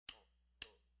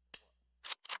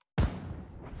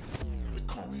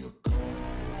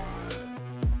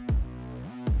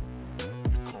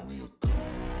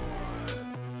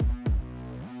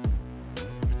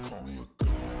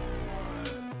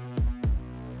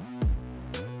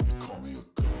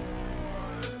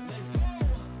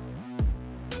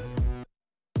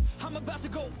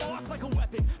about to go off like a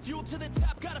weapon. Fuel to the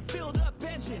top, got a filled up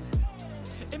engine.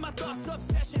 In my thoughts,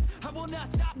 obsession, I will not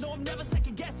stop, no, I'm never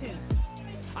second guessing.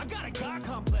 I got a God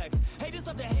complex, haters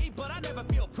love to hate, but I never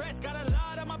feel pressed. Got a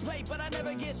lot on my plate, but I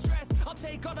never get stressed. I'll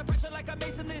take all the pressure like I'm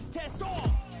acing this test.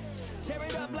 Oh, tear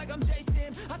it up like I'm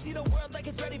Jason. I see the world like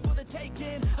it's ready for the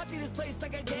taking. I see this place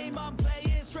like a game I'm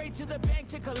playing. Straight to the bank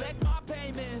to collect my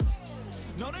payments.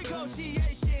 No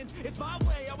negotiations, it's my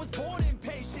way, I was born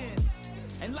impatient.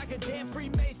 And like a damn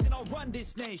Freemason, I'll run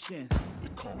this nation. You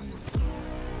call me a god.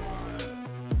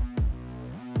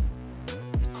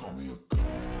 You call me a god.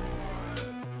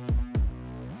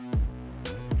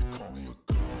 You call me a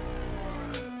god.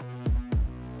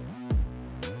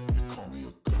 You call me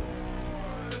a god.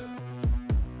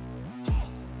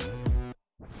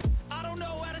 I don't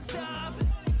know how to stop,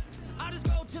 I just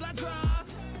go till I drop.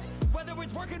 Whether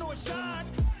it's working or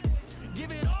shots,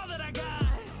 give it all that I got.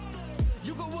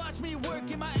 You can watch me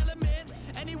work in my element.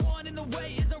 Anyone in the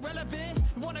way is irrelevant.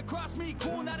 You wanna cross me,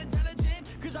 cool, not intelligent,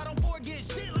 cause I don't forget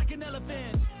shit like an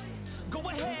elephant. Go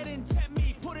ahead and tempt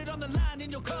me, put it on the line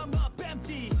and you'll come up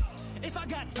empty. If I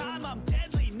got time, I'm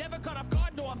deadly. Never caught off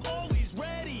guard, no, I'm always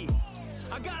ready.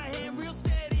 I got a hand real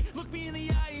steady. Look me in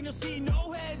the eye and you'll see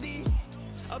no hezzy.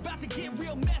 About to get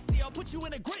real messy. I'll put you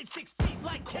in a grave 6 feet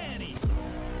like Kenny.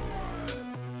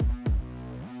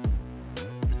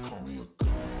 You call me a god.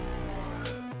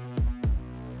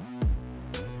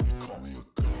 You call me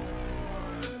a god.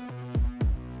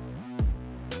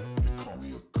 You call me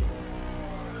a god.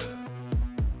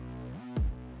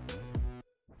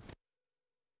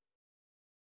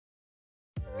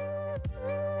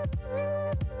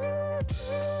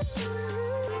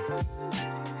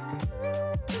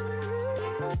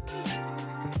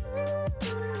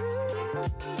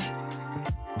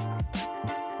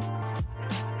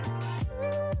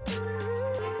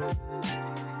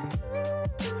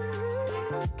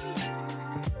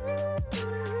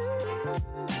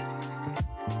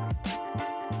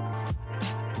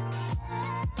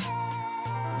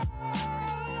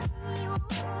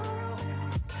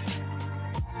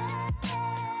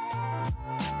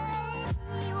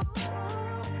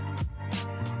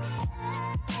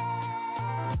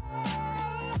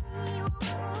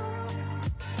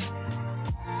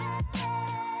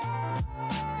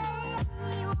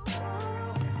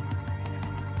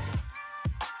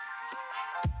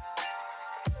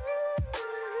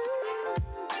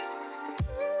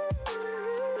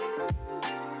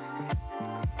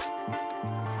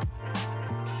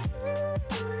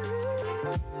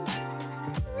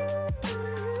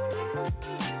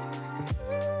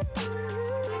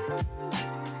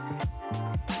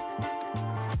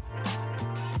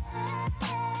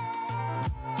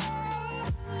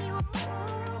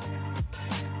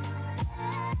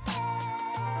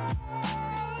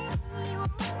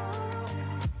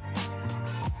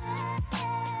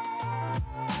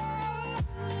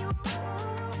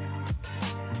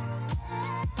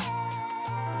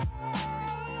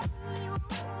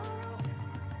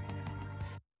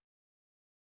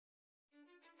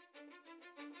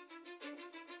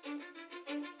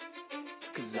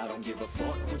 Cause I don't give a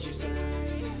fuck what you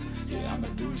say. Yeah, I'ma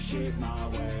do shit my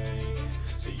way.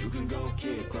 So you can go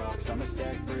kick rocks, I'ma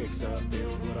stack bricks up,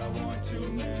 build what I want to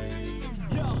make.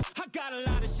 Yo, I got a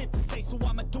lot of shit to say, so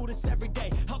I'ma do this every day.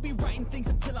 I'll be writing things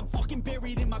until I'm fucking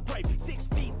buried in my grave. 6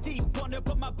 feet deep under,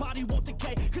 but my body won't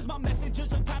decay. Cause my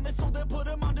messages are timeless, so they'll put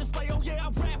them on display. Oh yeah, I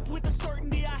rap with a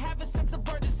certainty, I have a sense of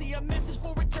urgency. A message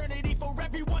for eternity, for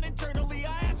everyone internally.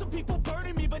 I had some people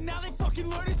burning me, but now they fucking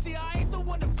learn to see I ain't the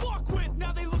one to fuck with.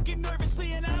 Now they looking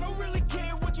nervously, and I don't really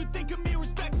care what you think of me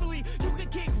respectfully. You can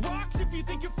kick rocks if you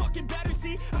think you're fucking better,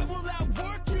 see. I will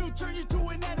outwork you, turn you to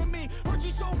an enemy. Hurt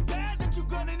you so bad that you're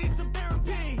gonna need some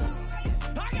therapy.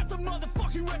 I got the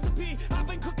motherfucking recipe. I've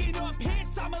been cooking up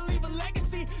hits, I'ma leave a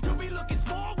legacy. You'll be looking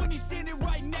small when you're standing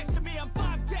right next to me. I'm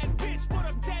 5'10", bitch, but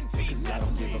I'm 10 feet Cause next I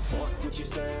don't to me. give a fuck what you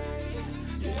say.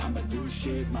 Yeah, I'ma do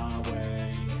shit my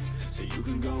way. So you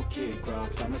can go kick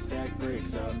rocks, I'ma stack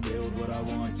bricks up, build what I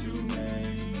want to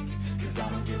make. Cause I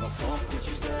don't give a fuck what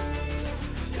you say.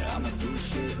 Yeah, I'ma do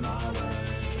shit my way.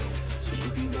 So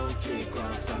you can go kick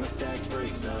rocks, I'ma stack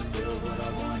bricks up, build what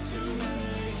I want to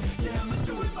make. Yeah, I'ma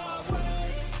do it my way.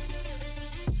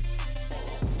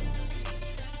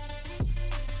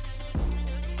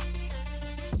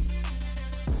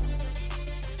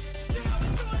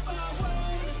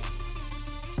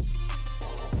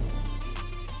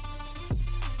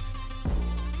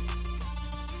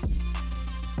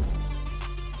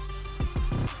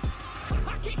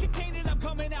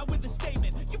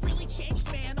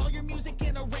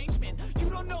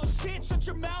 Shut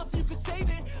your mouth, you can save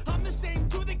it. I'm the same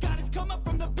dude that got his come up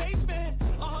from the basement.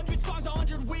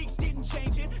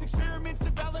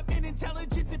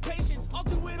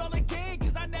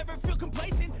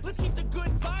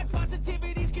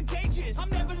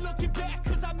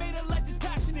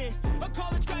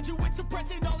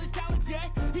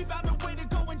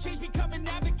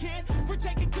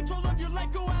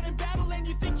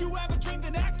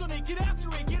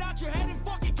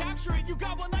 it, you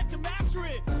got one life to master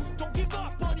it. Don't give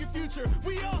up on your future,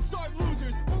 we all start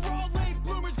losers. We're all late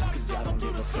bloomers, gotta struggle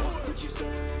through the sewer. What you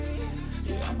say?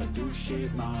 Yeah, I'ma do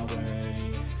shit my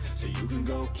way. So you can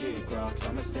go kick rocks,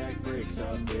 I'ma stack bricks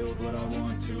up, build what I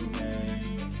want to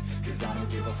make. Cause I don't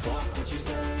give a fuck what you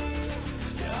say.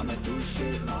 Yeah, I'ma do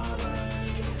shit my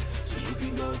way. So you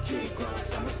can go kick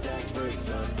rocks, I'ma stack bricks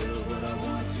up, build what I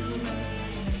want to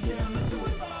make. Yeah, I'ma do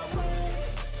it my way.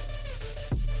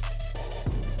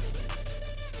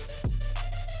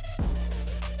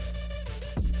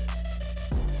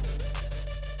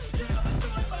 Yeah, I'ma do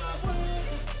it my way.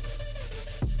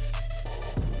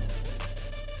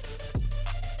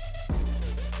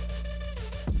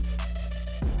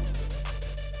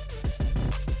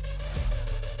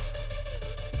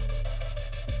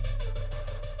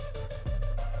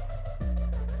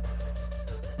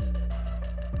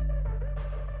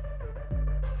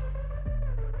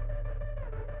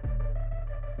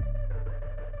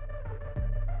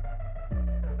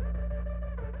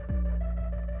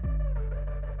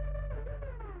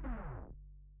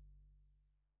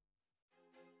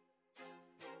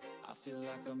 I feel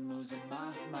like I'm losing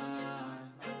my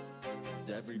mind. Is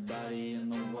everybody in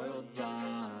the world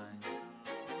blind?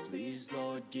 Please,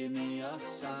 Lord, give me a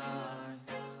sign,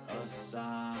 a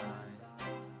sign.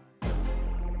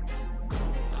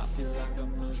 I feel like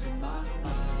I'm losing my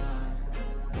mind.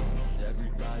 Is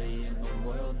everybody in the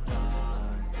world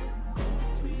blind?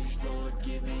 Please, Lord,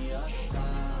 give me a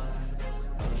sign,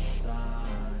 a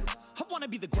sign. I wanna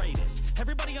be the greatest.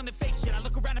 Everybody on the fake shit. I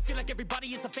look around and feel like everybody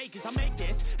is the fakest. I make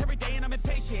this every day and I'm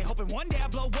impatient, hoping one day I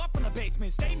blow up from the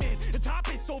basement. Statement, the top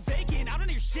is so vacant. I don't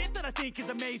hear shit that I think is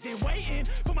amazing. Waiting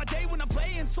for my day when I'm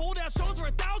playing sold out shows for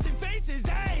 1,000 faces.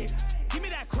 Hey, give me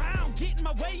that crown, get in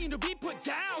my way and to be put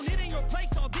down. It ain't your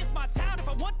place, all this my town. If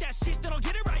I want that shit, then I'll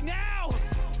get it right now.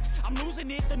 I'm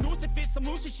losing it, the noose it fits. I'm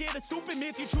losing shit, a stupid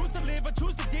myth. You choose to live or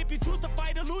choose to dip. You choose to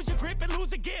fight or lose your grip and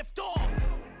lose a gift.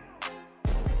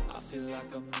 I feel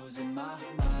like I'm losing my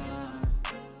mind.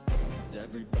 Is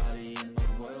everybody in the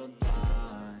world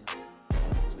blind?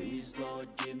 Please, Lord,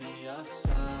 give me a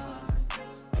sign,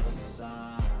 a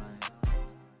sign.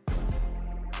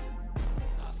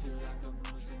 I feel like I'm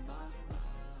losing my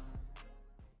mind.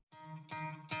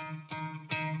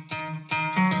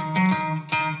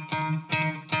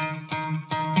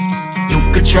 You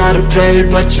could try to play,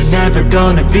 but you're never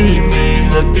gonna beat me.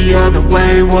 Look the other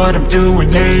way, what I'm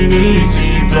doing ain't easy.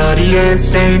 Bloody hands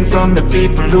stained from the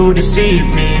people who deceive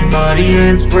me. Muddy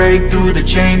hands break through the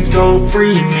chains, go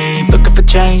free me. Looking for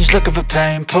change, looking for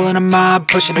pain. Pulling a mob,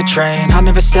 pushing a train. I'll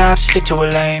never stop, stick to a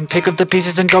lane. Pick up the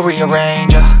pieces and go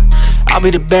rearrange. I'll be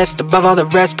the best above all the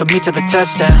rest, put me to the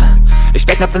test and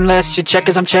expect nothing less, your check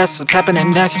is I'm chess, what's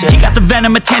happening next, yeah. He got the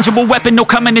venom, a tangible weapon, no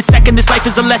coming in second. This life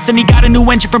is a lesson, he got a new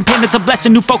engine from pain, it's a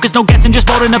blessing. New focus, no guessing, just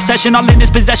bold and obsession. All in his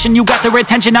possession, you got their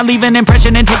attention. I'll leave an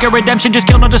impression and take a redemption. Just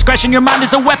kill, no discretion, your mind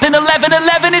is a weapon.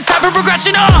 11-11, it's time for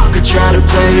progression, You could try to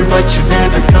play, but you're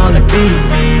never gonna beat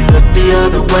me. Look the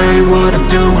other way, what I'm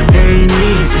doing ain't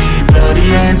easy. Bloody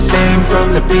hands stained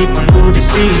from the people who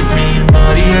deceive me.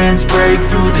 Muddy hands break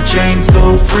through the chains,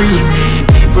 go free me.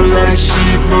 People like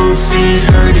sheep move feet,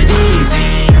 hurt it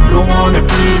easy. You don't wanna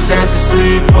be fast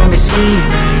asleep when they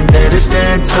scheming. Better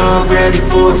stand tall, ready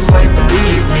for a fight,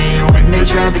 believe me. When they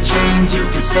try the chains, you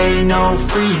can say no,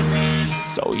 free me.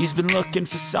 So he's been looking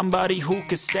for somebody who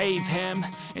could save him,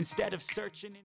 instead of searching